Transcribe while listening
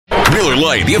Miller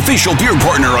Lite, the official beer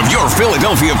partner of your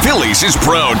Philadelphia Phillies, is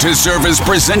proud to serve as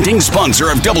presenting sponsor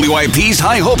of WIP's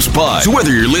High Hopes Pod. So whether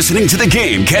you're listening to the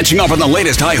game, catching up on the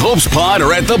latest High Hopes Pod,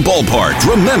 or at the ballpark,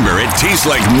 remember it tastes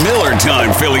like Miller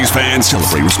time, Phillies fans.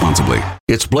 Celebrate responsibly.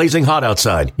 It's blazing hot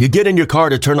outside. You get in your car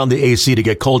to turn on the AC to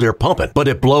get cold air pumping, but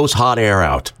it blows hot air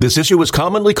out. This issue is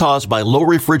commonly caused by low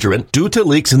refrigerant due to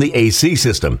leaks in the AC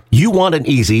system. You want an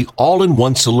easy,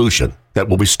 all-in-one solution that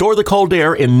will restore the cold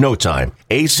air in no time.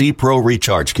 AC Pro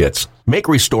Recharge Kits make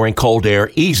restoring cold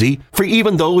air easy for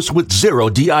even those with zero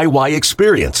DIY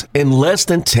experience in less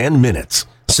than 10 minutes.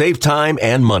 Save time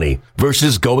and money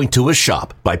versus going to a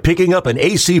shop by picking up an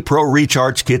AC Pro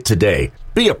Recharge Kit today.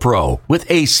 Be a pro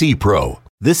with AC Pro.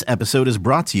 This episode is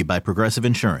brought to you by Progressive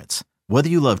Insurance. Whether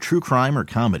you love true crime or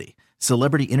comedy,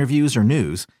 celebrity interviews or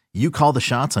news, you call the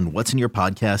shots on what's in your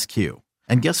podcast queue.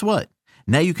 And guess what?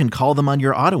 Now you can call them on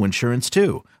your auto insurance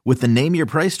too with the Name Your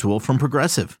Price tool from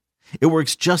Progressive. It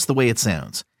works just the way it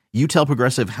sounds. You tell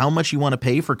Progressive how much you want to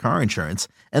pay for car insurance,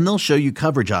 and they'll show you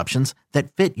coverage options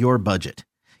that fit your budget.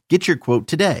 Get your quote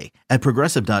today at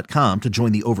Progressive.com to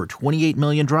join the over 28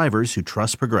 million drivers who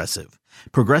trust Progressive.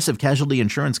 Progressive Casualty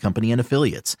Insurance Company and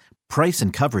Affiliates. Price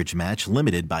and coverage match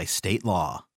limited by state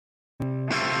law.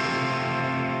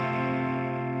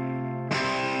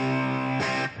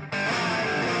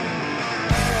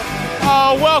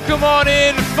 Welcome on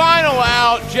in. Final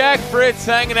out. Jack Fritz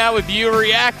hanging out with you,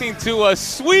 reacting to a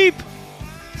sweep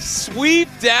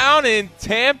down in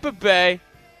Tampa Bay.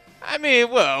 I mean,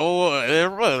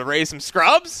 well, raise some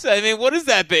scrubs. I mean, what is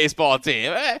that baseball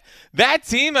team? That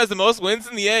team has the most wins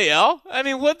in the AL. I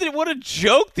mean, what a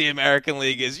joke the American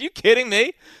League is. Are you kidding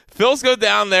me? Phils go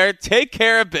down there, take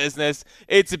care of business.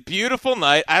 It's a beautiful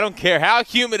night. I don't care how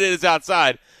humid it is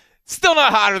outside. Still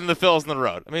not hotter than the Phils on the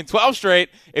road. I mean, 12 straight.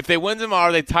 If they win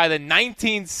tomorrow, they tie the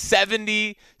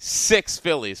 1976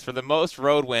 Phillies for the most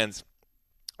road wins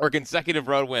or consecutive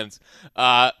road wins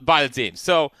by the team.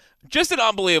 So just an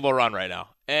unbelievable run right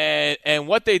now. And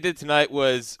what they did tonight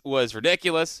was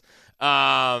ridiculous.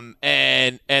 And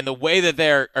the way that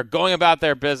they're going about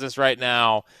their business right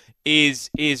now is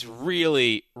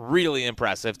really, really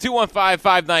impressive.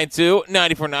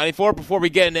 215-592-9494. Before we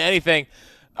get into anything,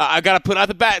 I got to put out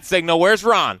the bat signal. Where's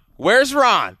Ron?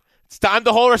 It's time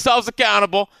to hold ourselves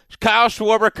accountable. Kyle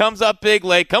Schwarber comes up big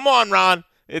late. Come on, Ron.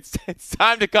 It's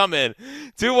time to come in.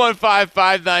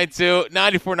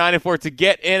 215-592-9494 to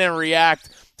get in and react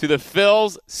to the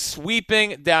Phils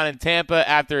sweeping down in Tampa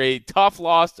after a tough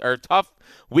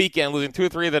weekend, losing 2 or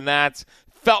 3 of the Nats.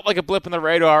 Felt like a blip in the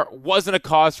radar. Wasn't a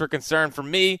cause for concern for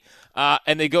me.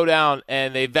 And they go down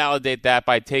and they validate that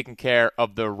by taking care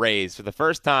of the Rays. For the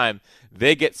first time,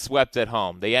 they get swept at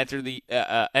home. They entered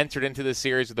into the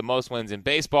series with the most wins in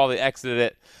baseball. They exited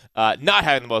it not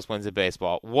having the most wins in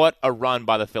baseball. What a run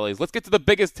by the Phillies. Let's get to the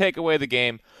biggest takeaway of the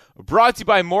game. Brought to you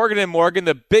by Morgan & Morgan.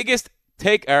 The biggest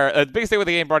takeaway of the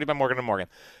game brought to you by Morgan & Morgan.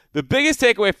 The biggest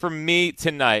takeaway for me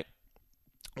tonight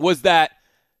was that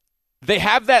they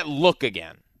have that look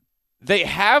again. They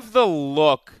have the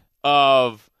look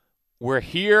of, we're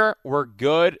here, we're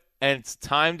good, and it's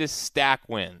time to stack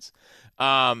wins.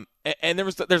 And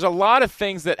there's a lot of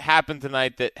things that happened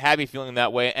tonight that had me feeling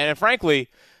that way. And frankly,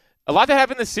 a lot that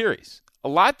happened in the series. A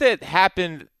lot that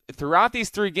happened throughout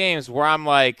these 3 games where I'm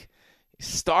like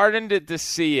starting to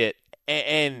see it.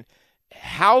 And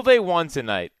how they won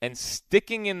tonight and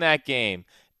sticking in that game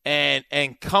and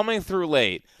coming through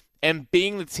late and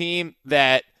being the team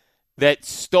that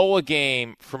stole a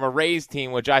game from a Rays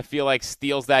team, which I feel like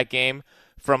steals that game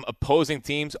from opposing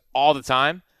teams all the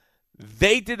time.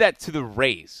 They did that to the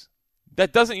Rays.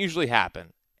 That doesn't usually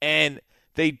happen. And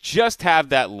they just have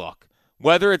that look.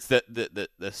 Whether it's the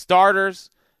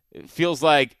starters, it feels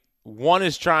like one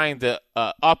is trying to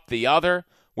up the other,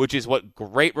 which is what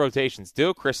great rotations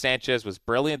do. Chris Sanchez was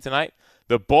brilliant tonight.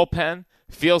 The bullpen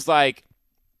feels like,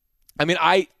 I mean,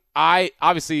 I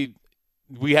obviously,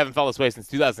 we haven't felt this way since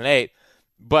 2008,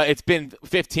 but it's been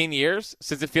 15 years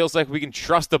since it feels like we can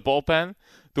trust the bullpen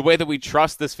the way that we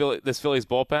trust this Phillies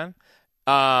bullpen.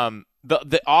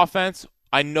 The offense,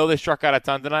 I know they struck out a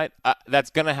ton tonight. That's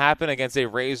going to happen against a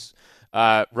Rays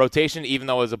rotation, even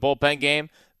though it was a bullpen game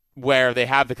where they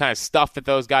have the kind of stuff that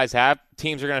those guys have.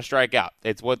 Teams are going to strike out.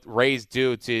 It's what Rays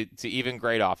do to even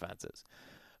great offenses.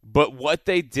 But what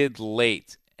they did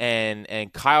late,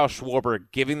 and Kyle Schwarber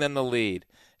giving them the lead,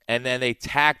 and then they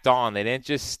tacked on. They didn't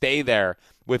just stay there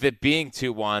with it being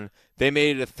 2-1. They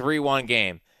made it a 3-1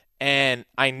 game. And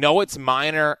I know it's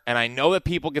minor, and I know that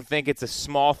people can think it's a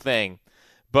small thing,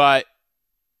 but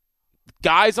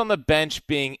guys on the bench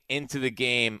being into the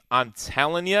game, I'm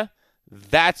telling you,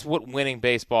 That's what winning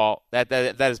baseball, that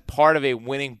is part of a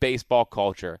winning baseball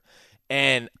culture.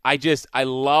 And I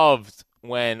loved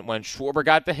when Schwarber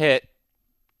got the hit.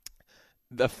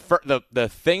 The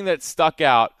thing that stuck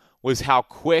out was how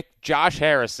quick Josh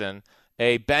Harrison,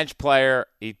 a bench player,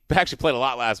 he actually played a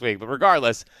lot last week, but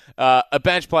regardless, a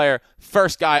bench player,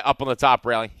 first guy up on the top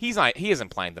railing. He isn't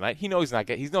playing tonight. He knows he's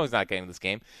not getting this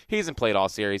game. He hasn't played all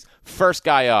series. First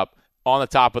guy up on the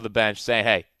top of the bench saying,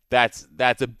 hey, that's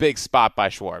a big spot by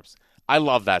Schwartz. I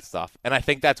love that stuff, and I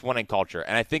think that's winning culture.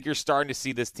 And I think you're starting to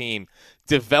see this team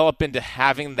develop into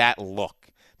having that look.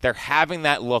 They're having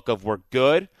that look of we're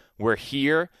good, we're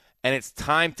here, and it's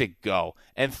time to go.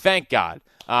 And thank God.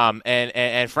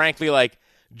 And frankly, like,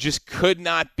 just could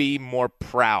not be more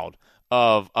proud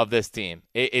of this team.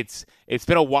 It's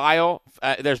been a while.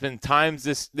 There's been times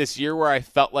this year where I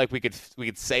felt like we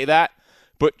could say that,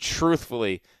 but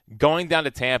truthfully, going down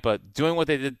to Tampa, doing what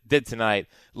they did tonight,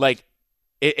 like,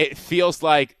 it feels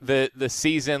like the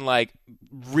season, like,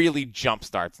 really jump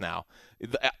starts now.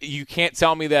 You can't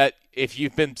tell me that if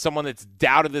you've been someone that's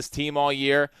doubted this team all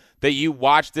year, that you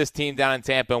watch this team down in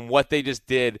Tampa and what they just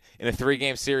did in a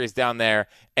 3-game series down there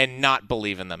and not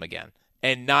believe in them again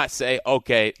and not say,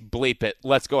 okay, bleep it,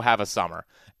 let's go have a summer.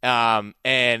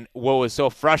 And what was so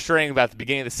frustrating about the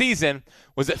beginning of the season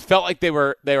was it felt like they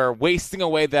were wasting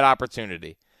away that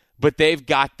opportunity. But they've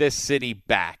got this city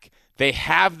back. They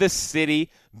have this city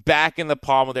back in the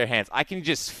palm of their hands. I can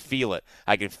just feel it.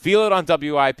 I can feel it on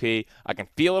WIP. I can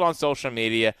feel it on social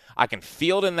media. I can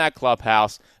feel it in that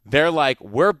clubhouse. They're like,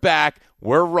 we're back,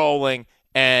 we're rolling,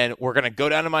 and we're going to go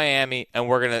down to Miami, and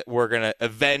we're gonna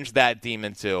avenge that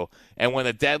demon too. And when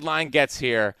the deadline gets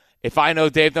here, if I know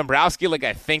Dave Dombrowski, like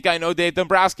I think I know Dave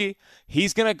Dombrowski,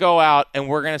 he's going to go out, and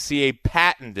we're going to see a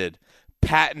patented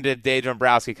Dave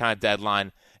Dombrowski kind of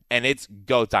deadline. And it's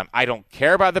go time. I don't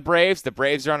care about the Braves. The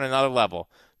Braves are on another level.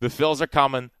 The Phils are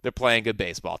coming. They're playing good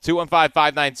baseball.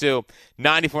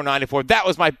 215-592-9494. That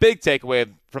was my big takeaway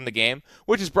from the game,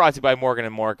 which is brought to you by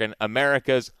Morgan & Morgan,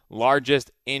 America's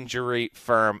largest injury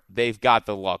firm. They've got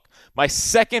the look. My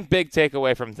second big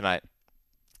takeaway from tonight,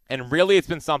 and really it's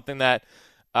been something that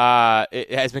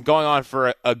it has been going on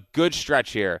for a good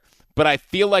stretch here, but I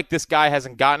feel like this guy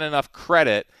hasn't gotten enough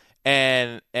credit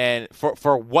and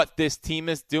for what this team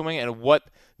is doing and what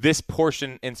this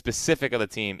portion in specific of the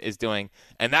team is doing.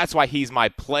 And that's why he's my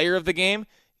player of the game,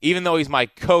 even though he's my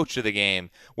coach of the game,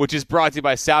 which is brought to you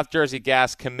by South Jersey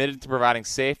Gas, committed to providing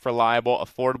safe, reliable,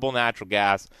 affordable natural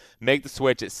gas. Make the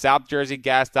switch at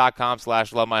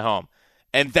southjerseygas.com/lovemyhome.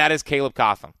 And that is Caleb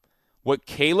Cotham. What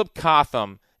Caleb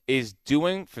Cotham is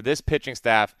doing for this pitching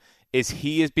staff is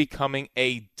he is becoming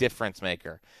a difference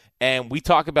maker. And we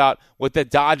talk about what the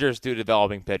Dodgers do to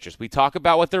developing pitchers. We talk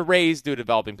about what the Rays do to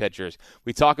developing pitchers.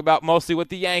 We talk about mostly what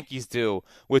the Yankees do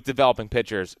with developing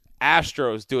pitchers.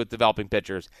 Astros do with developing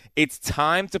pitchers. It's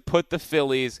time to put the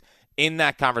Phillies in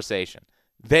that conversation.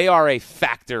 They are a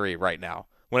factory right now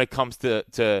when it comes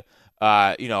to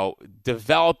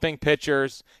developing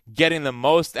pitchers, getting the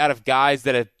most out of guys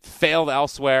that have failed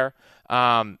elsewhere.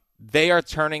 They are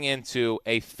turning into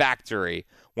a factory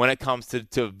when it comes to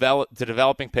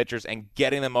developing pitchers and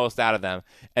getting the most out of them.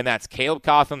 And that's Caleb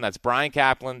Cotham, that's Brian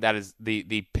Kaplan, that is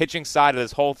the pitching side of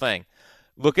this whole thing.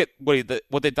 Look at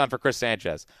what they've done for Chris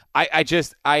Sanchez. I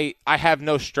have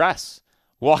no stress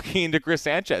walking into Chris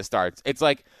Sanchez starts. It's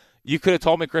like you could have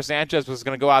told me Chris Sanchez was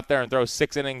going to go out there and throw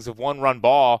 6 innings of 1-run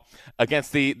ball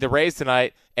against the Rays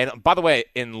tonight. And by the way,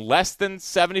 in less than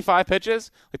 75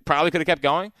 pitches, like probably could have kept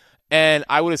going. And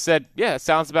I would have said, yeah, it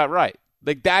sounds about right.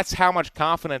 Like, that's how much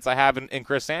confidence I have in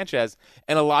Chris Sanchez,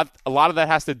 and a lot of that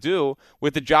has to do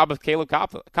with the job of Caleb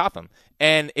Cotham.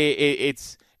 And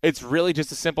it's really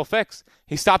just a simple fix.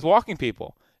 He stopped walking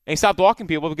people. And he stopped walking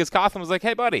people because Cotham was like,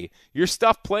 hey, buddy, your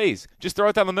stuff plays. Just throw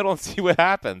it down the middle and see what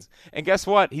happens. And guess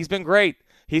what? He's been great.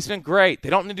 He's been great.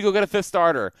 They don't need to go get a 5th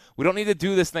starter. We don't need to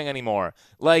do this thing anymore.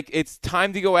 Like, it's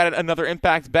time to go at another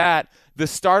impact bat. The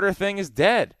starter thing is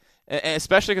dead. And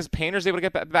especially because Painter's able to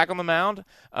get back on the mound.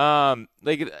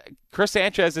 Chris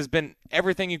Sanchez has been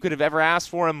everything you could have ever asked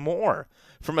for and more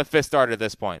from a 5th starter at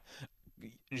this point.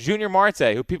 Junior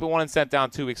Marte, who people wanted sent down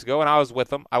 2 weeks ago, and I was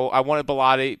with him. I wanted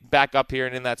Bilotti back up here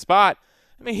and in that spot.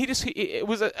 I mean, it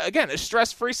was, again, a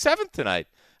stress-free 7th tonight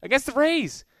against the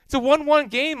Rays. It's a 1-1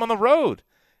 game on the road.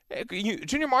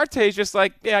 Junior Marte is just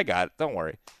like, yeah, I got it. Don't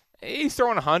worry. He's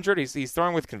throwing 100. He's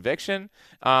throwing with conviction.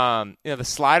 The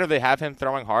slider, they have him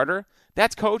throwing harder.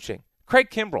 That's coaching. Craig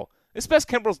Kimbrell. This best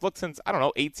Kimbrell's looked since,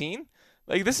 18?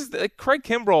 Like, this is Craig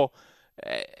Kimbrell.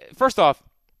 First off,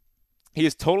 he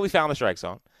has totally found the strike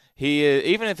zone.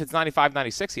 Even if it's 95,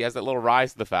 96, he has that little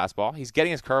rise to the fastball. He's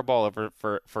getting his curveball over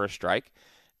for a strike.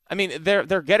 I mean,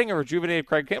 they're getting a rejuvenated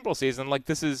Craig Kimbrell season like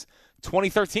this is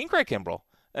 2013 Craig Kimbrell.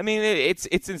 I mean, it's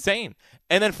insane.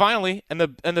 And then finally, and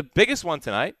the biggest one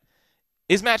tonight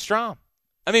is Matt Strahm.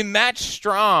 I mean, Matt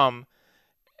Strahm,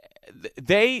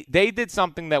 they did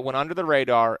something that went under the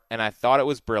radar, and I thought it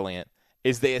was brilliant,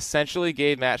 is they essentially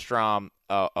gave Matt Strahm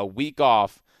a week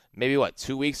off, maybe,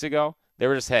 2 weeks ago? They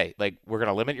were just, hey, we're going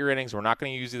to limit your innings. We're not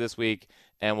going to use you this week,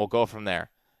 and we'll go from there.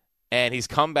 And he's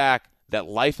come back. That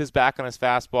life is back on his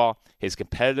fastball. His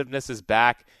competitiveness is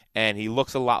back, and he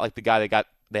looks a lot like the guy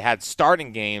they had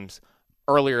starting games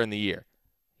earlier in the year.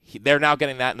 They're now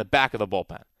getting that in the back of the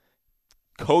bullpen.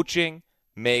 Coaching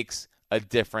makes a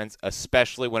difference,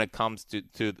 especially when it comes to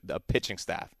the pitching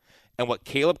staff. And what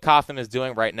Caleb Cotham is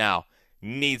doing right now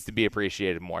needs to be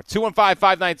appreciated more.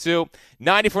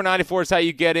 215-592-9494 is how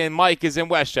you get in. Mike is in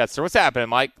Westchester. What's happening,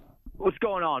 Mike? What's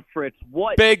going on, Fritz?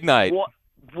 What big night.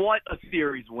 What a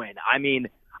series win. I mean,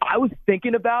 I was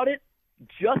thinking about it,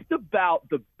 just about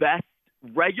the best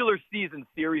regular season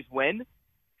series win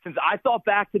since I thought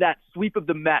back to that sweep of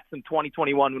the Mets in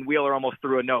 2021 when Wheeler almost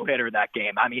threw a no-hitter that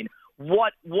game. I mean,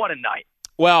 what a night.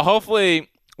 Well, hopefully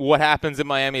what happens in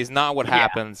Miami is not what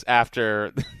happens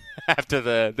after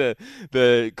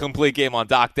the complete game on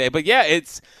Doc Day. But yeah,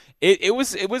 it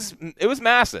was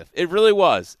massive. It really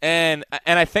was. And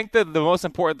I think that the most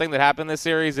important thing that happened in this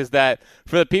series is that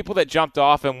for the people that jumped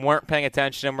off and weren't paying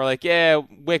attention and were like, yeah,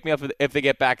 wake me up if they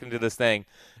get back into this thing.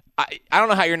 I don't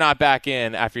know how you're not back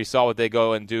in after you saw what they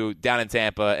go and do down in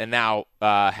Tampa and now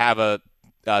have a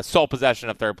sole possession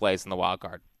of third place in the wild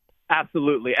card.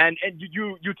 Absolutely. And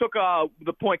you took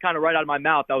the point kind of right out of my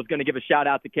mouth. I was going to give a shout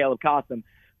out to Caleb Cotham,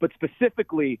 but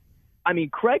specifically, I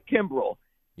mean, Craig Kimbrell.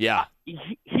 Yeah.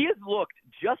 He has looked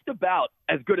just about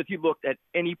as good as he looked at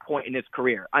any point in his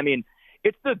career. I mean,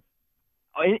 it's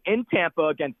in Tampa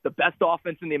against the best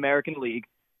offense in the American League,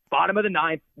 bottom of the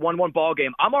ninth, 1-1 ball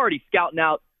game. I'm already scouting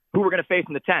out who we're going to face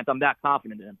in the 10th. I'm that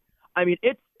confident in him. I mean,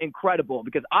 it's incredible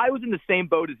because I was in the same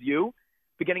boat as you.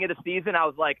 Beginning of the season, I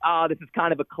was like, this is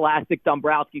kind of a classic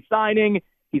Dombrowski signing.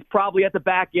 He's probably at the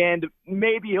back end.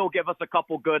 Maybe he'll give us a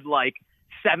couple good,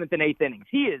 7th and 8th innings.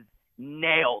 He is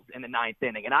nailed in the 9th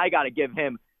inning, and I got to give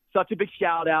him such a big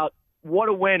shout-out. What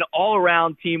a win,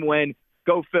 all-around team win.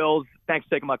 Go Phils. Thanks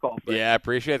for taking my call. Fred. Yeah, I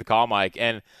appreciate the call, Mike.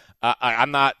 And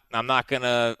I'm not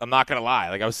gonna lie.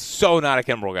 I was so not a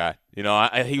Kimbrell guy. You know,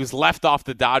 he was left off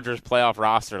the Dodgers playoff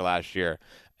roster last year,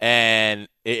 and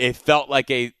it felt like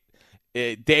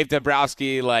Dave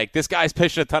Dombrowski, this guy's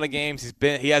pitched a ton of games.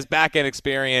 He has back end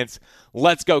experience.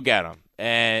 Let's go get him.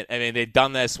 And I mean, they've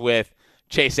done this with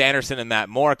Chase Anderson and Matt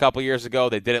Moore a couple years ago.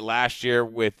 They did it last year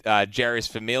with Jerry's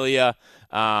Familia.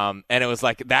 And it was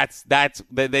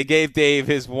they gave Dave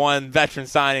his one veteran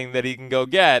signing that he can go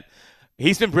get.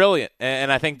 He's been brilliant,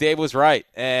 and I think Dave was right.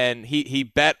 And he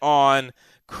bet on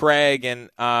Craig and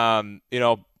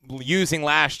using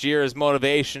last year as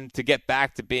motivation to get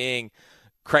back to being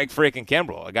Craig freaking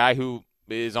Kimbrell, a guy who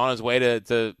is on his way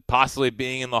to possibly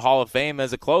being in the Hall of Fame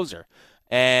as a closer.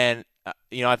 And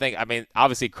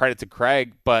obviously credit to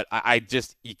Craig, but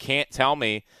you can't tell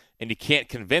me and you can't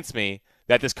convince me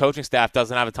that this coaching staff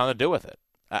doesn't have a ton to do with it.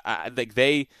 I think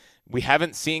we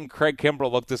haven't seen Craig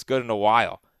Kimbrell look this good in a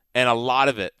while, and a lot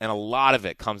of it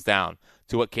comes down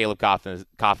to what Caleb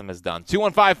Cotham has done.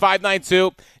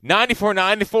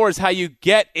 215-592-9494 is how you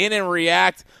get in and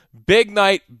react. Big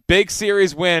night, big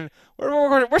series win.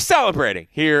 We're celebrating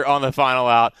here on the Final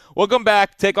Out. We'll come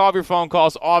back, take all of your phone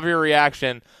calls, all of your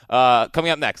reaction.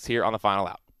 Coming up next here on the Final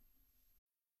Out.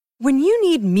 When you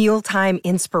need mealtime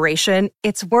inspiration,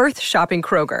 it's worth shopping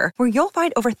Kroger, where you'll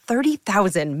find over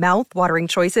 30,000 mouth-watering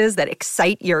choices that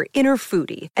excite your inner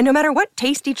foodie. And no matter what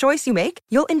tasty choice you make,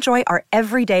 you'll enjoy our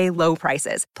everyday low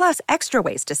prices, plus extra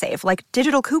ways to save, like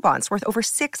digital coupons worth over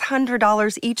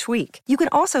 $600 each week. You can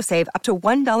also save up to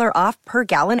 $1 off per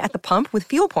gallon at the pump with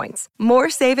fuel points.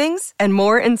 More savings and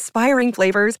more inspiring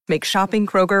flavors make shopping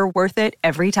Kroger worth it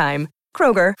every time.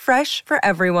 Kroger, fresh for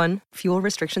everyone. Fuel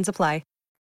restrictions apply.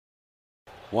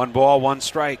 1 ball, 1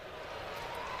 strike.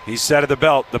 He's set at the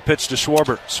belt. The pitch to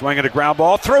Schwarber. Swinging a ground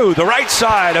ball through the right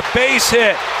side. A base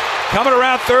hit. Coming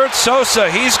around third,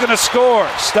 Sosa. He's going to score.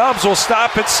 Stubbs will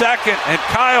stop at second. And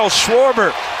Kyle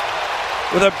Schwarber,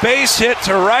 with a base hit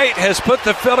to right, has put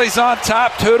the Phillies on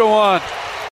top 2-1.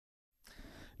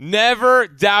 Never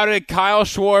doubted Kyle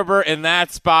Schwarber in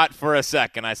that spot for a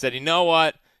second. I said, you know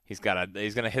what? He's going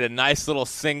to hit a nice little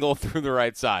single through the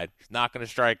right side. He's not going to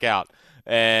strike out.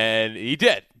 And he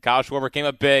did. Kyle Schwarber came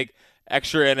up big,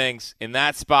 extra innings in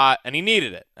that spot, and he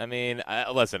needed it. I mean,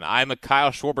 listen, I'm a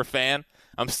Kyle Schwarber fan.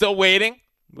 I'm still waiting.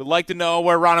 Would like to know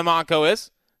where Ranamanko is.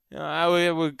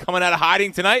 We're coming out of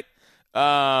hiding tonight.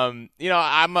 I'm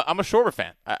a Schwarber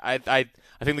fan. I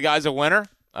think the guy's a winner.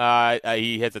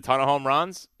 He hits a ton of home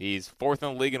runs. He's fourth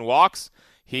in the league in walks.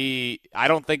 I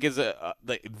don't think is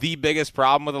the biggest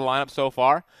problem with the lineup so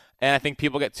far. And I think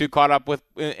people get too caught up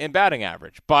in batting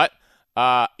average. But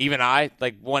even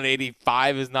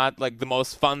 185 is not like the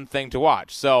most fun thing to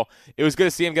watch. So it was good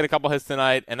to see him get a couple hits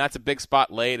tonight, and that's a big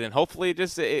spot late. And hopefully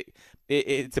it's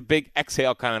a big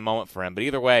exhale kind of moment for him. But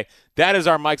either way, that is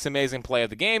our Mike's Amazing Play of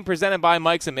the Game, presented by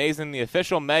Mike's Amazing, the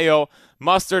official mayo,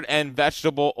 mustard, and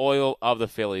vegetable oil of the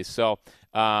Phillies. So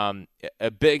a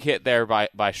big hit there by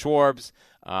Schwarbs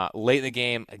late in the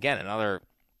game. Again, another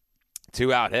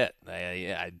 2-out hit.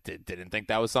 I didn't think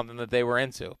that was something that they were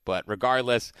into. But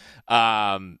regardless,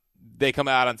 they come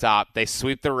out on top. They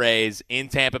sweep the Rays in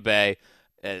Tampa Bay.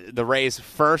 The Rays'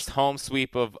 first home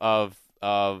sweep of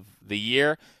the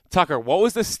year. Tucker, what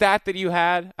was the stat that you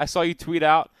had? I saw you tweet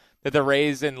out that the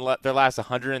Rays in their last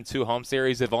 102 home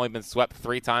series have only been swept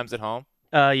 3 times at home.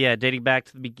 Yeah, dating back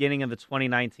to the beginning of the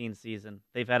 2019 season.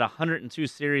 They've had 102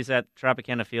 series at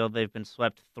Tropicana Field. They've been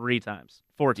swept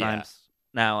 4 times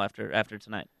now after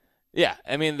tonight. Yeah,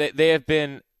 I mean, they have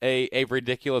been a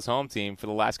ridiculous home team for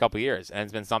the last couple of years, and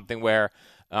it's been something where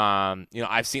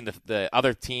I've seen the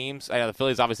other teams. I know the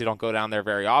Phillies obviously don't go down there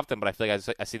very often, but I feel like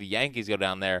I see the Yankees go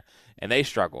down there and they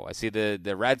struggle. I see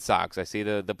the Red Sox. I see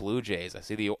the Blue Jays. I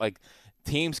see the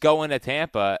teams go into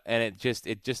Tampa, and it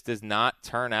just does not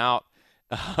turn out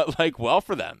well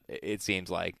for them. It seems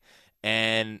like,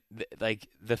 and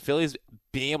the Phillies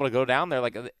being able to go down there,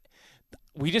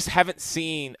 we just haven't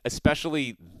seen,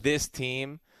 especially this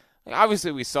team.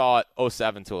 Obviously, we saw it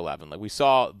 07 to 11. We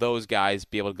saw those guys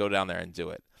be able to go down there and do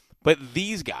it. But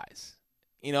these guys,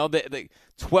 the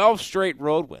 12 straight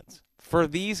road wins for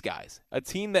these guys, a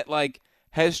team that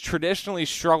has traditionally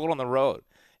struggled on the road,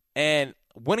 and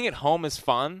winning at home is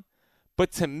fun.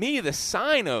 But to me, the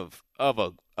sign of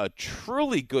a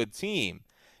truly good team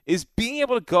is being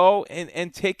able to go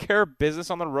and take care of business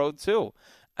on the road too.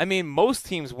 I mean, most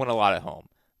teams win a lot at home.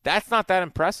 That's not that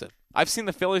impressive. I've seen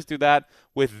the Phillies do that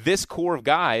with this core of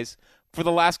guys for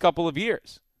the last couple of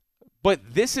years.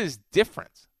 But this is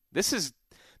different. This is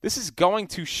going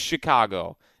to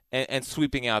Chicago and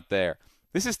sweeping out there.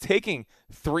 This is taking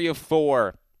 3 of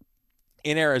 4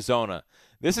 in Arizona.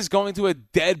 This is going to a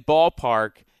dead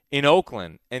ballpark in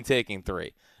Oakland and taking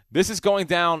 3. This is going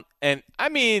down and,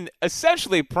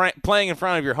 essentially playing in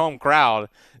front of your home crowd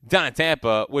down in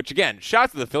Tampa, which, again, shout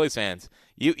out to the Phillies fans.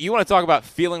 You want to talk about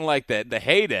feeling like the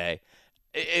heyday.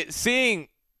 Seeing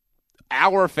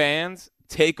our fans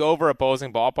take over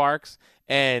opposing ballparks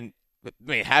and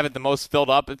have it the most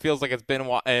filled up, it feels like it's been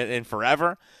in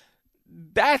forever.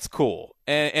 That's cool.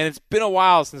 And it's been a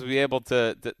while since we were able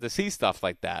to see stuff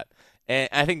like that. And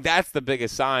I think that's the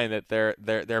biggest sign that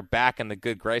they're back in the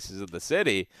good graces of the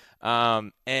city.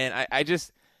 And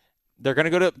they're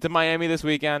going to go to Miami this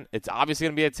weekend. It's obviously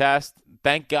going to be a test.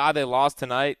 Thank God they lost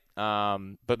tonight.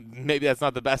 But maybe that's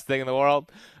not the best thing in the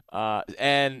world.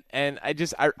 And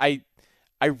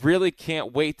I really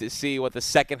can't wait to see what the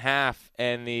second half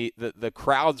and the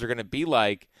crowds are going to be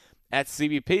like at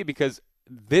CBP, because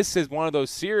this is one of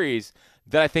those series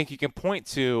that I think you can point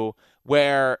to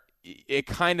where it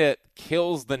kind of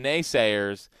kills the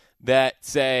naysayers that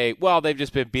say, well, they've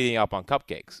just been beating up on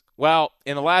cupcakes. Well,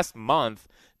 in the last month,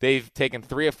 they've taken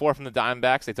 3 or 4 from the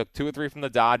Diamondbacks. They took 2 or 3 from the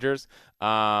Dodgers.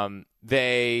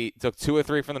 They took 2 or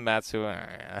 3 from the Mets, who,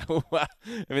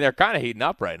 they're kind of heating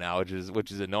up right now, which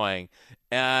is annoying.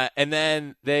 And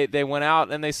then they went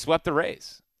out and they swept the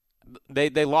Rays.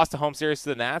 They lost a home series to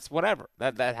the Nats. Whatever,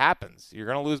 that happens. You're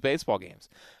going to lose baseball games.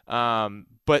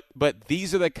 But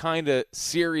these are the kind of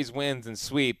series wins and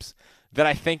sweeps that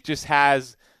I think just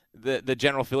has the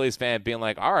general Phillies fan being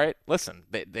like, all right, listen,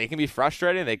 they can be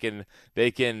frustrating. They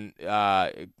can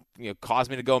cause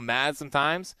me to go mad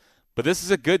sometimes. But this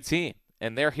is a good team,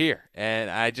 and they're here. And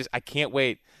I can't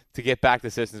wait to get back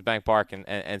to Citizens Bank Park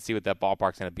and see what that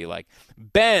ballpark's going to be like.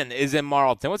 Ben is in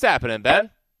Marlton. What's happening, Ben?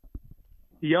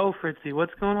 Yo, Fritzy,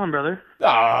 what's going on, brother?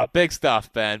 Oh, big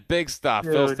stuff, Ben. Big stuff.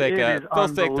 Dude, Phil's take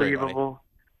 3, buddy.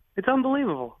 It's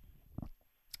unbelievable.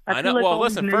 I know. Well,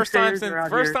 listen, first time since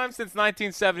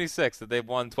 1976 that they've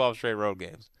won 12 straight road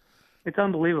games. It's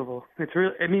unbelievable. It's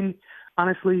really. I mean,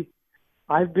 honestly,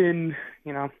 I've been,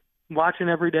 watching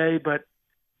every day, but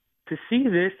to see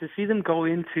them go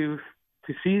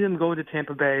to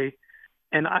Tampa Bay,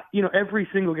 and every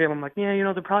single game, I'm like,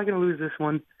 they're probably going to lose this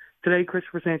one. Today,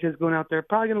 Christopher Sanchez going out there,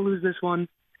 probably going to lose this one.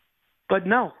 But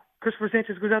no, Christopher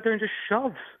Sanchez goes out there and just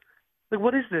shoves.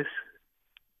 What is this?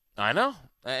 I know.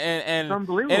 And it's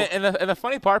unbelievable. And the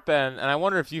funny part, Ben, and I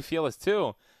wonder if you feel this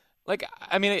too. Like,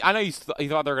 I mean, I know you thought they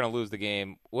were going to lose the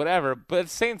game, whatever, but at the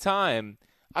same time,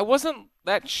 I wasn't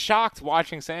that shocked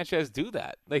watching Sanchez do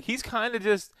that. Like, he's kind of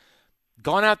just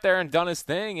gone out there and done his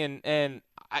thing, and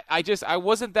I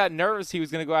wasn't that nervous he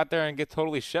was going to go out there and get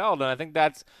totally shelled, and I think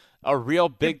that's a real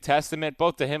big testament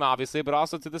both to him, obviously, but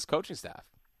also to this coaching staff.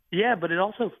 Yeah, but it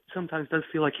also sometimes does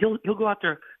feel like he'll go out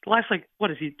there. The last, like,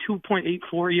 what is he,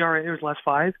 2.84 ERA or his last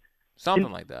 5?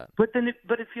 Something like that. But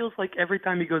it feels like every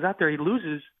time he goes out there, he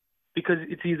loses because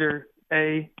it's either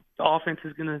A, the offense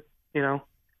is going to,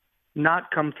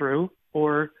 not come through,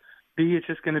 or B, it's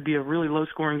just going to be a really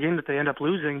low-scoring game that they end up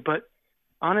losing. But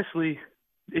honestly,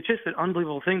 it's just an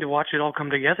unbelievable thing to watch it all come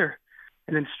together.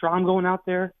 And then Strahm going out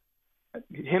there,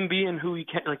 him being who he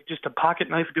can, like just a pocket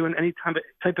knife, doing any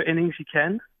type of innings he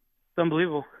can. It's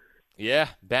unbelievable. Yeah,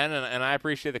 Ben, and I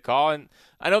appreciate the call. And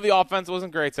I know the offense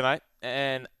wasn't great tonight,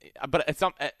 but at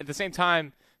the same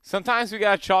time, sometimes we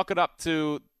got to chalk it up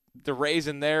to the Rays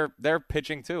and their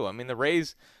pitching too. I mean, the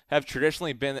Rays have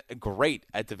traditionally been great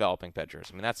at developing pitchers.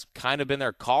 I mean, that's kind of been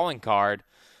their calling card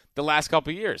the last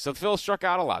couple of years. So Phil struck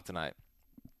out a lot tonight,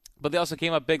 but they also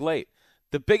came up big late.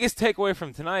 The biggest takeaway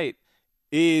from tonight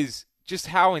is just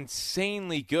how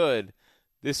insanely good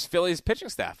this Phillies pitching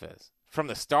staff is, from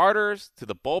the starters to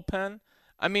the bullpen.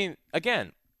 I mean,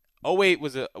 again, 08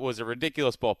 was a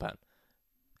ridiculous bullpen.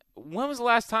 When was the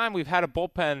last time we've had a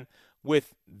bullpen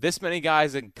with this many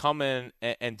guys that come in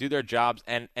and do their jobs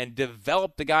and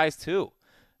develop the guys too?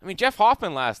 I mean, Jeff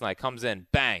Hoffman last night comes in,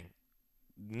 bang,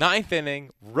 9th inning,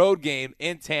 road game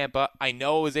in Tampa. I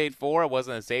know it was 8-4. It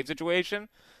wasn't a save situation.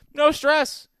 No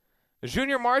stress.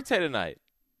 Junior Marte tonight.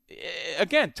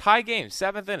 Again, tie game,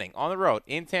 7th inning, on the road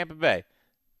in Tampa Bay.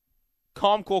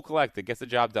 Calm, cool, collected, gets the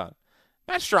job done.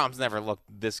 Matt Strahm's never looked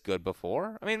this good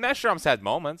before. I mean, Matt Strahm's had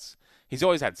moments. He's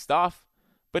always had stuff.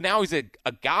 But now he's a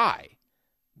guy.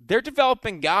 They're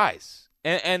developing guys.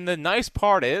 And the nice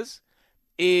part is,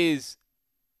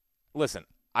 listen,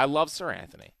 I love Sir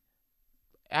Anthony.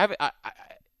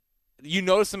 You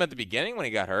noticed him at the beginning when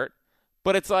he got hurt,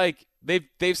 but it's like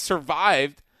they've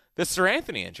survived the Sir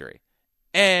Anthony injury.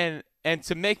 And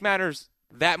to make matters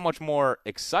that much more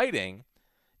exciting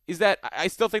is that I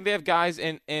still think they have guys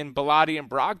in Bilotti and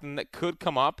Brogdon that could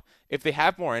come up if they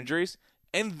have more injuries,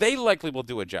 and they likely will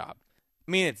do a job.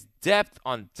 I mean, it's depth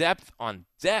on depth on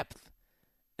depth,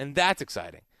 and that's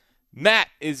exciting. Matt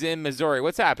is in Missouri.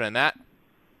 What's happening, Matt?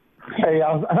 Hey,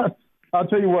 I'll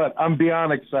tell you what. I'm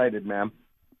beyond excited, man.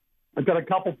 I've got a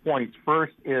couple points.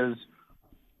 First is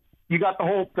you got the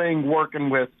whole thing working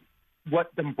with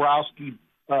what Dombrowski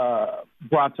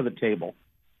brought to the table.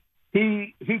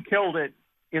 He killed it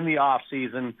in the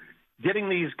offseason, getting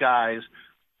these guys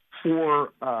for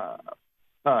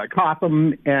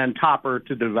Cotham and Topper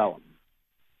to develop.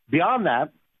 Beyond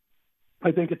that,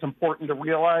 I think it's important to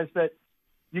realize that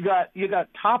you got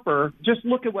Topper. Just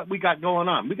look at what we got going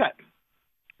on. We got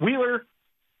Wheeler,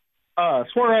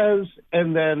 Suarez,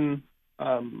 and then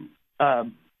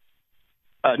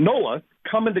Nola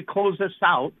coming to close this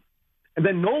out. And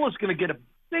then Nola's going to get a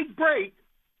big break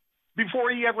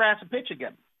before he ever has to pitch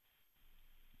again.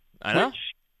 I know.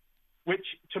 Which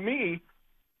to me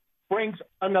brings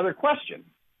another question.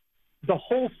 The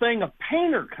whole thing of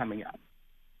Painter coming up.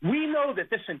 We know that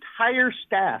this entire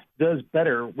staff does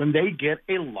better when they get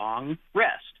a long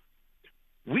rest.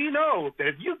 We know that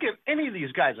if you give any of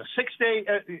these guys a 6-day,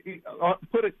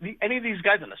 any of these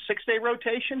guys in a 6-day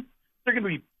rotation, they're going to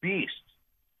be beasts.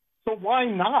 So why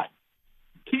not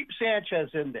keep Sanchez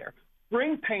in there?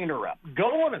 Bring Painter up.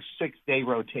 Go on a 6-day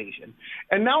rotation.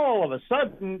 And now all of a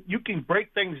sudden you can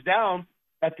break things down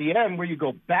at the end where you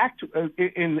go back to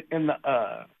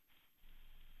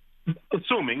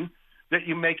assuming that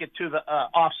you make it to the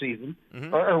off season,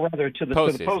 or rather to the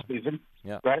postseason,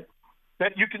 right?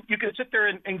 That you can sit there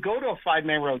and go to a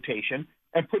 5-man rotation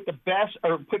and put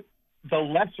the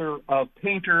lesser of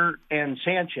Painter and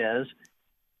Sanchez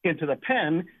into the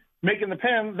pen, making the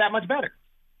pen that much better.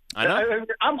 I know.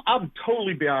 I'm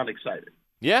totally beyond excited.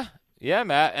 Yeah,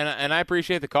 Matt, and I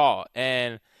appreciate the call.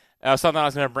 And something I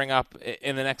was going to bring up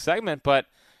in the next segment, but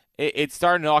it's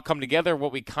starting to all come together.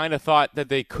 What we kind of thought that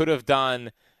they could have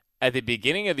done at the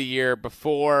beginning of the year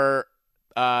before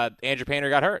Andrew Painter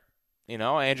got hurt. You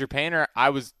know, Andrew Painter, I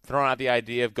was throwing out the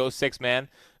idea of go 6-man,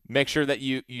 make sure that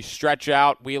you stretch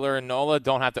out Wheeler and Nola,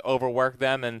 don't have to overwork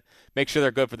them, and make sure they're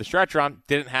good for the stretch run.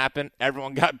 Didn't happen.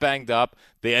 Everyone got banged up.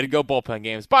 They had to go bullpen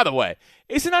games. By the way,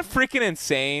 isn't that freaking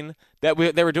insane that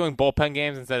they were doing bullpen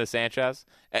games instead of Sanchez?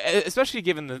 Especially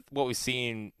given what we've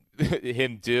seen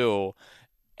him do.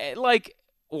 Like,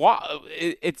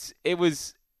 it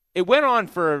was it went on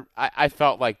for, I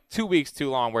felt like 2 weeks too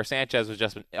long where Sanchez was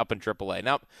just up in AAA.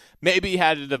 Now, maybe he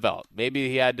had to develop. Maybe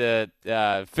he had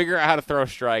to figure out how to throw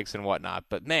strikes and whatnot.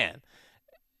 But, man,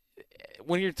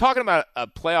 when you're talking about a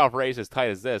playoff race as tight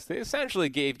as this, they essentially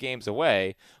gave games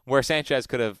away where Sanchez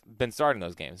could have been starting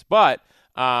those games. But,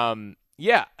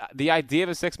 yeah, the idea of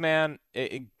a six-man,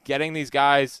 getting these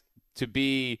guys to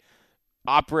be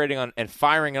operating on and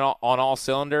firing on all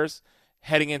cylinders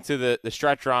heading into the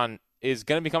stretch run is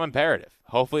going to become imperative.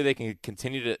 Hopefully they can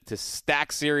continue to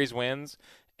stack series wins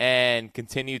and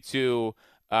continue to,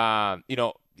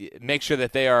 make sure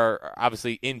that they are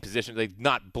obviously in position, like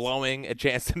not blowing a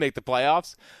chance to make the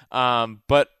playoffs.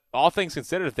 But all things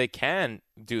considered, if they can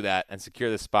do that and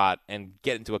secure the spot and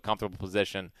get into a comfortable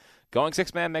position, going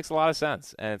six-man makes a lot of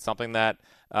sense, and it's something that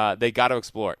they got to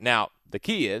explore. Now, the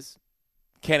key is,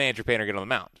 can Andrew Painter get on the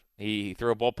mound? He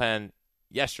threw a bullpen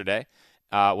yesterday.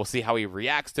 We'll see how he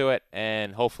reacts to it,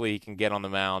 and hopefully he can get on the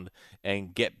mound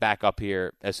and get back up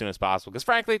here as soon as possible. Because,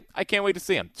 frankly, I can't wait to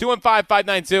see him.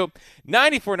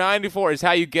 215-592-9494 is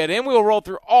how you get in. We will roll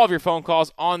through all of your phone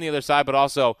calls on the other side, but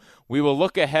also we will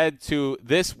look ahead to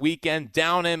this weekend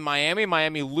down in Miami.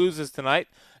 Miami loses tonight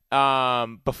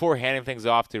before handing things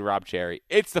off to Rob Cherry.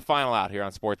 It's the final out here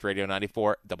on Sports Radio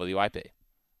 94 WIP.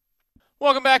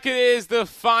 Welcome back. It is the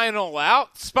final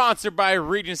out, sponsored by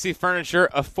Regency Furniture.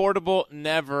 Affordable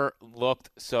never looked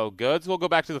so good. So we'll go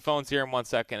back to the phones here in 1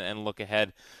 second and look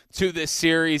ahead to this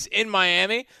series in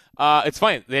Miami. It's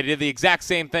funny. They did the exact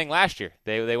same thing last year.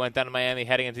 They went down to Miami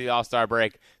heading into the All-Star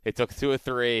break. They took 2 of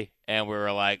 3, and we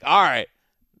were like, all right,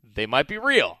 they might be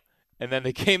real. And then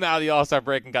they came out of the All-Star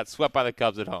break and got swept by the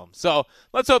Cubs at home. So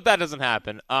let's hope that doesn't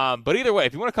happen. But either way,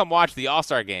 if you want to come watch the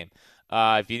All-Star game,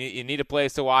 if you need a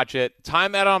place to watch it,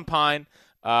 Time Out on Pine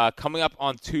coming up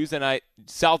on Tuesday night.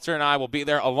 Seltzer and I will be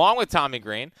there along with Tommy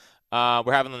Green.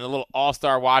 We're having a little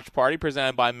all-star watch party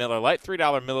presented by Miller Lite,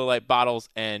 $3 Miller Lite bottles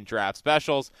and draft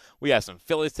specials. We have some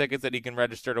Phillies tickets that you can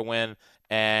register to win.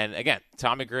 And again,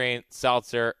 Tommy Green,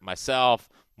 Seltzer, myself,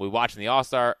 we'll be watching the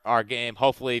All-Star game.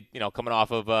 Hopefully, coming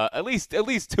off of at least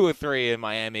 2 or 3 in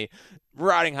Miami,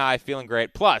 riding high, feeling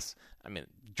great. Plus,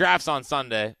 drafts on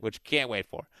Sunday, which can't wait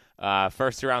for.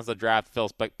 First 2 rounds of the draft,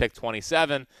 Phil's picked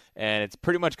 27, and it's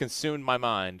pretty much consumed my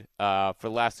mind for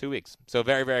the last 2 weeks. So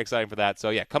very, very exciting for that.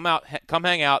 So, yeah, come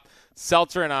hang out.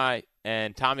 Seltzer and I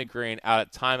and Tommy Green out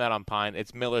at Time Out on Pine.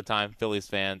 It's Miller time, Phillies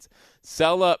fans.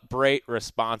 Celebrate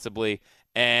responsibly.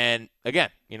 And,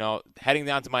 again, heading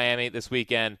down to Miami this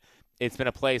weekend, it's been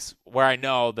a place where I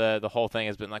know the whole thing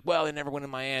has been like, well, they never win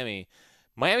in Miami.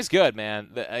 Miami's good, man.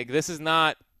 This is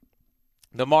not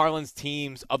the Marlins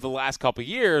teams of the last couple of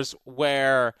years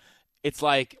where it's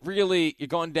like, really, you're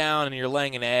going down and you're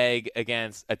laying an egg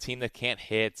against a team that can't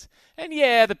hit. And,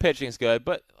 yeah, the pitching's good,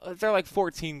 but they're like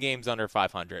 14 games under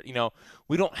 500.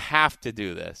 We don't have to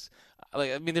do this.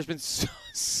 There's been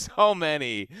so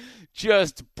many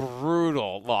just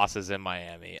brutal losses in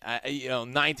Miami.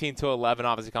 19-11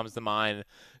 obviously comes to mind.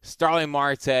 Starling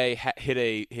Marte hit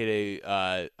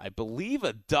a I believe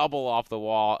a double off the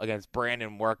wall against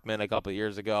Brandon Workman a couple of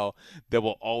years ago that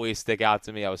will always stick out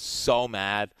to me. I was so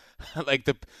mad. Think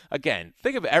of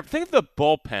the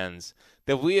bullpens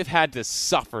that we have had to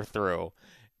suffer through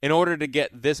in order to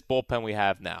get this bullpen we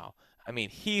have now.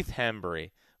 Heath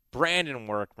Hembree, Brandon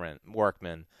Workman,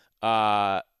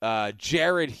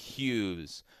 Jared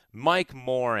Hughes, Mike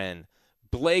Morin,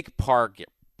 Blake Parker.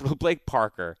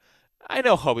 I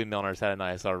know Hobie Milner's had a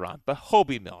nice little run, but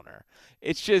Hobie Milner,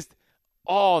 it's just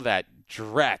all that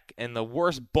dreck and the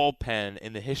worst bullpen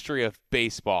in the history of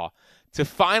baseball. To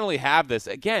finally have this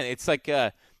again, it's like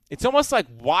it's almost like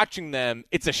watching them.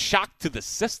 It's a shock to the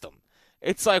system.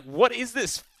 It's like, what is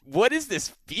this? What is this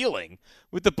feeling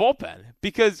with the bullpen?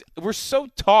 Because we're so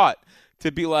taught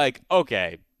to be like,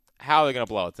 okay, how are they going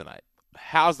to blow it tonight?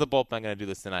 How's the bullpen going to do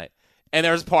this tonight? And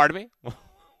there's a part of me.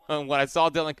 When I saw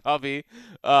Dylan Covey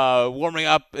warming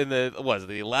up in the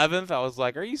 11th, I was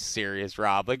like, are you serious,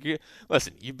 Rob?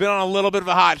 Listen, you've been on a little bit of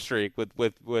a hot streak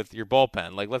with your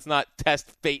bullpen. Let's not test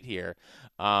fate here.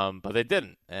 But they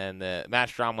didn't. And Matt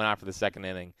Strom went out for the second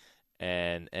inning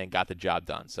and got the job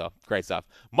done. So, great stuff.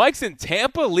 Mike's in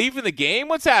Tampa, leaving the game.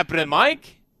 What's happening,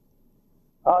 Mike?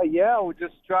 Yeah, we're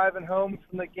just driving home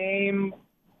from the game.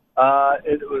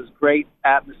 It was great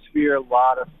atmosphere, a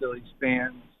lot of Phillies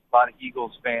fans, a lot of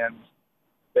Eagles fans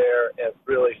there. It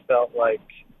really felt like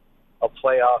a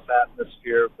playoff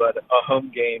atmosphere, but a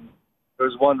home game. There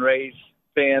was one Rays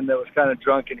fan that was kind of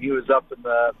drunk, and he was up in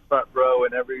the front row,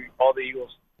 and all the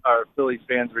Phillies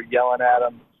fans were yelling at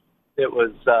him. It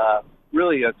was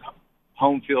really a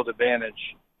home field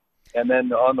advantage. And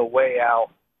then on the way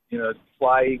out,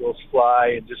 fly Eagles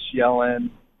fly and just yelling.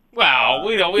 Well,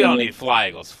 we don't need fly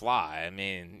Eagles fly. I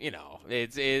mean,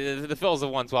 it's the Phils have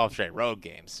won 12 straight road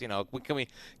games. Can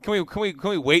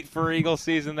we wait for Eagles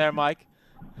season there, Mike?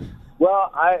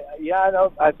 Well,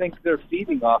 I think they're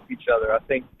feeding off each other. I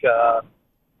think,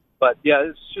 but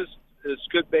yeah, it's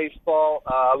good baseball.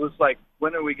 I was like,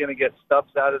 when are we going to get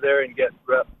Stubbs out of there and get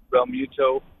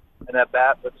Realmuto and at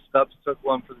bat? But Stubbs took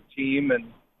one for the team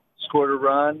and scored a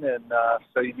run, and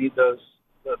so you need the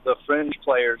fringe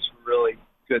players really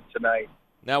good tonight.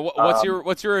 Now, what's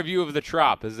your review of the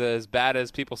Trop? Is it as bad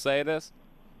as people say it is?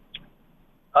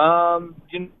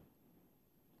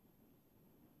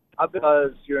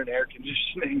 Because you're in air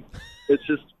conditioning, it's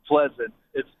just pleasant.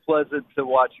 It's pleasant to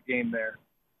watch a game there.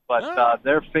 But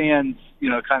their fans,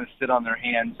 kind of sit on their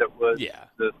hands. It was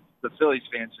the Phillies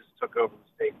fans just took over the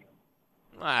stadium.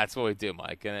 That's what we do,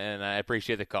 Mike, and I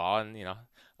appreciate the call. And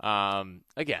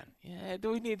again,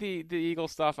 do we need the Eagle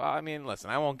stuff? I mean, listen,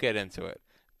 I won't get into it,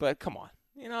 but come on,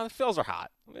 the Phils are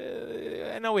hot.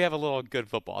 I know we have a little good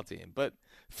football team, but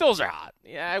Phils are hot.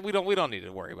 Yeah, we don't need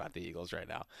to worry about the Eagles right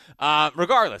now.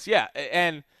 Regardless,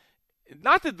 and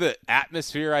not that the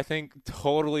atmosphere, I think,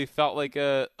 totally felt like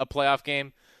a playoff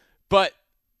game, but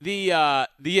the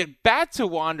at-bat to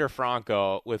Wander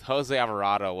Franco with Jose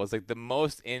Alvarado was like the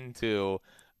most into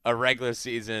a regular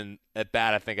season at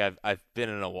bat I think I've been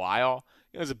in a while.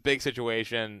 It was a big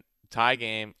situation, tie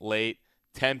game, late,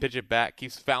 10-pitch at bat,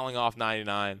 keeps fouling off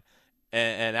 99,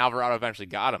 and Alvarado eventually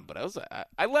got him. But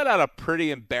I let out a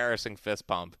pretty embarrassing fist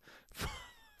pump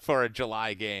for a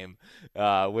July game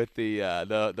with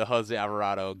the Jose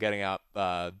Alvarado getting out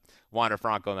Wander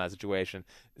Franco in that situation.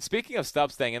 Speaking of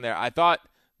Stubbs staying in there, I thought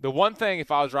the one thing,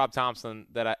 if I was Rob Thompson,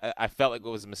 that I felt like it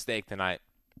was a mistake tonight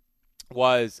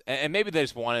was, and maybe they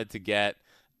just wanted to get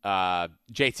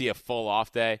JT a full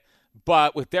off day,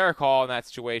 but with Derek Hall in that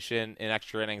situation in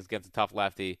extra innings against a tough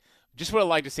lefty, just would have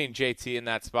liked to seen JT in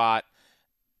that spot.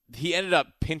 He ended up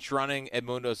pinch running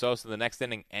Edmundo Sosa the next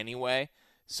inning anyway,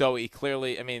 so he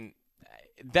clearly,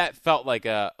 that felt like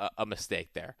a mistake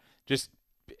there. Just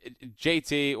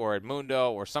JT or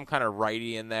Edmundo or some kind of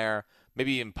righty in there,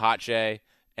 maybe even Pache.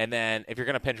 And then if you're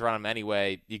going to pinch run him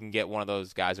anyway, you can get one of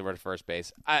those guys over to first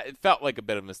base. It felt like a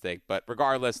bit of a mistake, but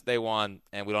regardless, they won,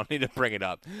 and we don't need to bring it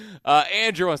up.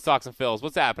 Andrew wants to talk some Phils.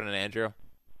 What's happening, Andrew?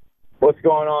 What's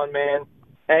going on, man?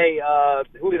 Hey,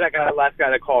 who is that guy? Last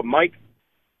guy that called? Mike?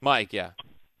 Mike, yeah.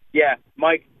 Yeah,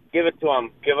 Mike, give it to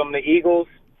him. Give him the Eagles.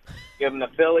 Give him the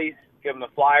Phillies. Give him the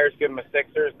Flyers. Give him the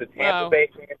Sixers. The Tampa Bay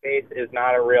fan base is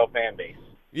not a real fan base.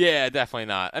 Yeah, definitely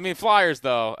not. Flyers,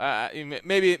 though,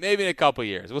 maybe in a couple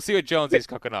years. We'll see what Jonesy's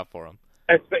cooking up for him.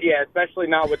 Yeah, especially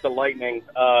not with the Lightning,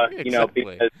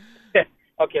 exactly. Because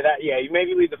okay, you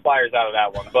maybe leave the Flyers out of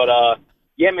that one. But,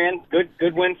 yeah, man,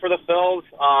 good win for the Phils.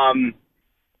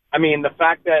 The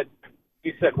fact that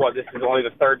you said, this is only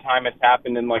the third time it's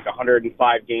happened in,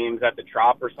 105 games at the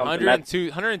Trop or something?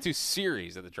 102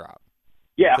 series at the Trop.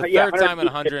 Yeah, the third time in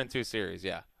 102 series,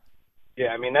 yeah.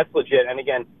 Yeah, that's legit. And,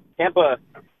 again, Tampa,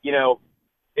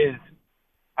 is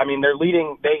they're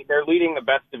leading the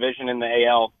best division in the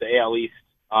AL East.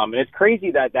 And it's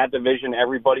crazy that division,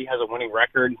 everybody has a winning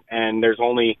record, and there's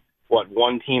only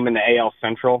one team in the AL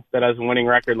Central that has a winning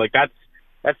record.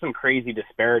 That's some crazy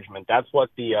disparagement. That's what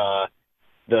the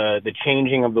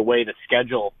changing of the way the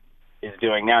schedule is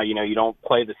doing now. You don't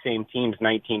play the same teams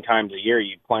 19 times a year.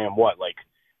 You play them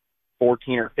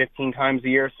 14 or 15 times a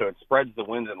year, so it spreads the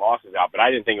wins and losses out. But I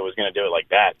didn't think it was going to do it like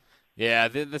that. Yeah,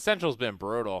 the Central's been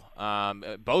brutal.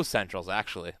 Both Centrals,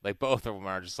 actually. Both of them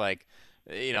are just heading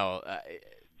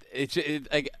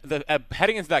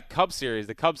into that Cubs series,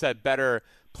 the Cubs had better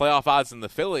playoff odds than the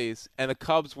Phillies, and the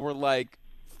Cubs were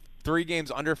 3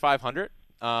 games under 500.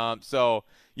 So,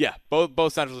 yeah,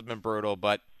 both Centrals have been brutal.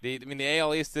 But, the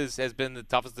AL East has been the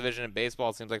toughest division in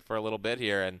baseball, it seems like, for a little bit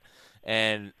here.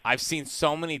 And I've seen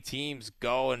so many teams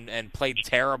go and play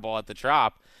terrible at the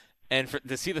Trop. And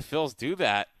to see the Phils do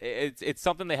that, it's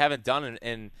something they haven't done,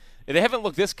 and they haven't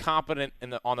looked this competent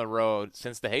on the road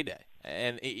since the heyday.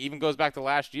 And it even goes back to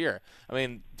last year.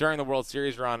 During the World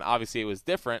Series run, obviously it was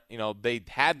different. They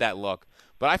had that look.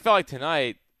 But I felt like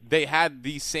tonight they had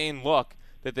the same look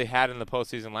that they had in the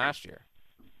postseason last year.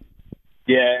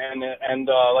 Yeah, and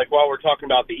while we're talking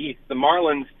about the East, the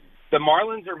Marlins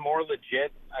are more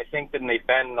legit, I think, than they've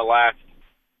been in the last,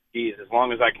 as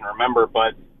long as I can remember.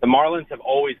 But the Marlins have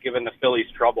always given the Phillies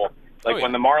trouble.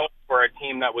 When the Marlins were a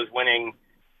team that was winning,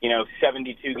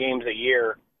 72 games a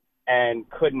year and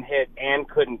couldn't hit and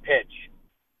couldn't pitch,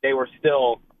 they were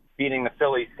still beating the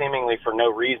Phillies seemingly for no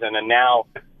reason. And now,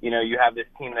 you have this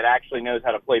team that actually knows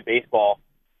how to play baseball.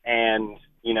 And,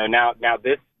 now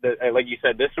this like you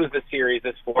said, this was the series,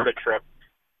 this Florida trip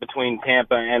between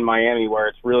Tampa and Miami, where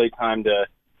it's really time to,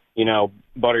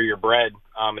 butter your bread,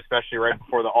 especially right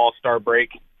before the All-Star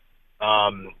break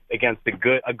against a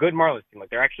good Marlins team. Like,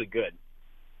 they're actually good.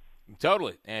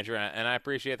 Totally, Andrew, and I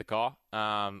appreciate the call.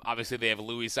 Obviously, they have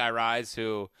Luis Ariz,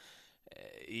 who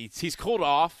he's cooled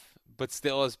off, but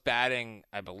still is batting,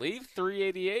 I believe,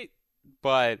 .388.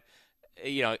 But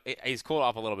he's cooled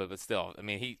off a little bit, but still, I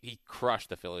mean, he crushed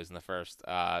the Phillies in the first,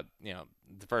 the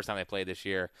first time they played this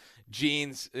year.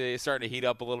 Gene's starting to heat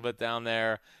up a little bit down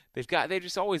there. They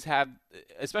just always have,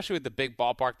 especially with the big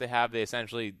ballpark they have, they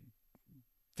essentially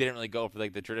didn't really go for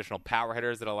like the traditional power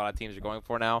hitters that a lot of teams are going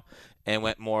for now, and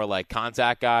went more like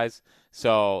contact guys.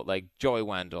 So like Joey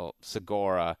Wendell,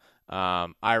 Segura,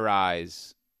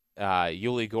 Ariz,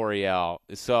 Yuli Gurriel.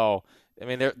 So I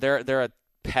mean, they're a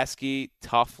pesky,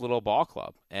 tough little ball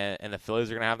club, and the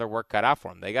Phillies are going to have their work cut out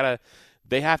for them.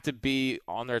 They have to be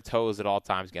on their toes at all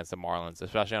times against the Marlins,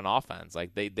 especially on offense.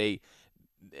 Like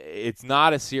it's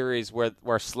not a series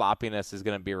where sloppiness is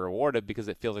going to be rewarded, because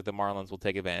it feels like the Marlins will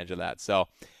take advantage of that. So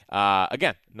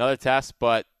again, another test,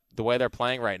 but the way they're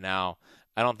playing right now,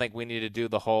 I don't think we need to do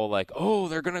the whole like, oh,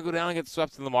 they're going to go down and get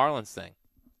swept in the Marlins thing.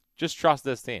 Just trust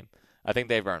this team. I think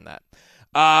they've earned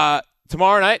that.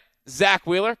 Tomorrow night, Zach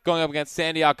Wheeler going up against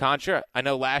Sandy Alcantara. I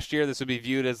know last year this would be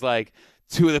viewed as like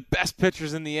two of the best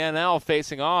pitchers in the NL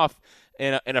facing off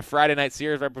in a Friday night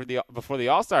series right before the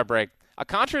All-Star break.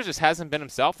 Alcantara just hasn't been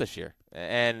himself this year,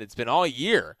 and it's been all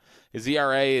year. His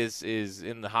ERA is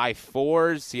in the high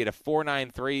fours. He had a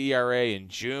 4.93 ERA in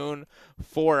June,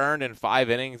 4 earned in 5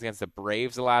 innings against the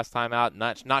Braves the last time out,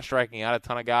 not striking out a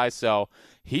ton of guys. So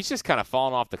he's just kind of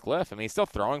fallen off the cliff. I mean, he's still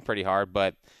throwing pretty hard,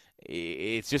 but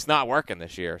it's just not working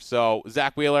this year. So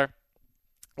Zach Wheeler,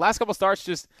 last couple starts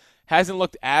just hasn't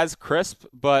looked as crisp,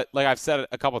 but like I've said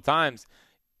a couple times,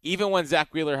 even when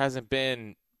Zach Wheeler hasn't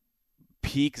been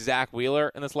peak Zach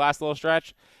Wheeler in this last little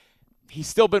stretch, he's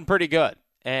still been pretty good.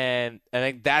 And I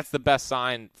think that's the best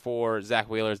sign for Zach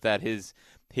Wheeler, is that his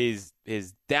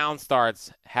down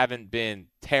starts haven't been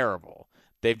terrible.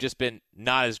 They've just been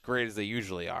not as great as they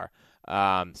usually are.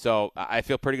 So I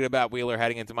feel pretty good about Wheeler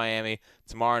heading into Miami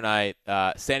tomorrow night.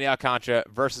 Sandy Alcantara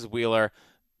versus Wheeler.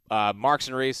 Marks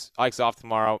and Reese, Ike's off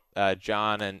tomorrow.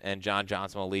 John and John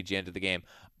Johnson will lead you into the game.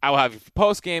 I will have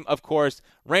post game, of course,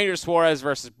 Ranger Suarez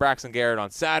versus Braxton Garrett on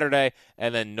Saturday,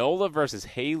 and then Nola versus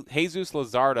Jesus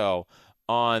Luzardo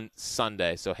on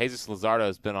Sunday. So Jesus Luzardo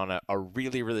has been on a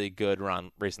really, really good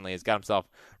run recently. He's got himself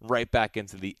right back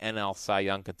into the NL Cy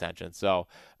Young contention. So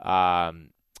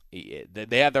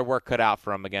they have their work cut out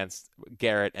for him against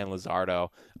Garrett and Luzardo.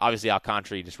 Obviously,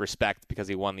 Alcantara, you just respect because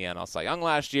he won the NL Cy Young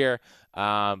last year.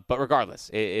 But regardless,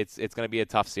 it's going to be a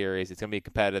tough series. It's going to be a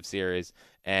competitive series,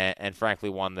 and frankly,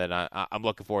 one that I'm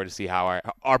looking forward to see how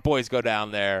our boys go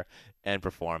down there and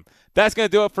perform. That's going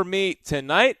to do it for me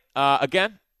tonight.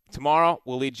 Again, tomorrow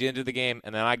we'll lead you into the game,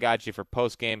 and then I got you for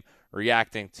post-game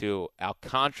reacting to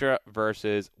Alcantara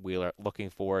versus Wheeler. Looking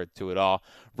forward to it all.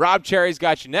 Rob Cherry's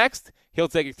got you next. He'll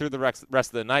take you through the rest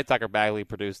of the night. Tucker Bagley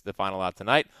produced the final out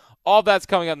tonight. All that's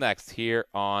coming up next here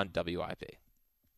on WIP.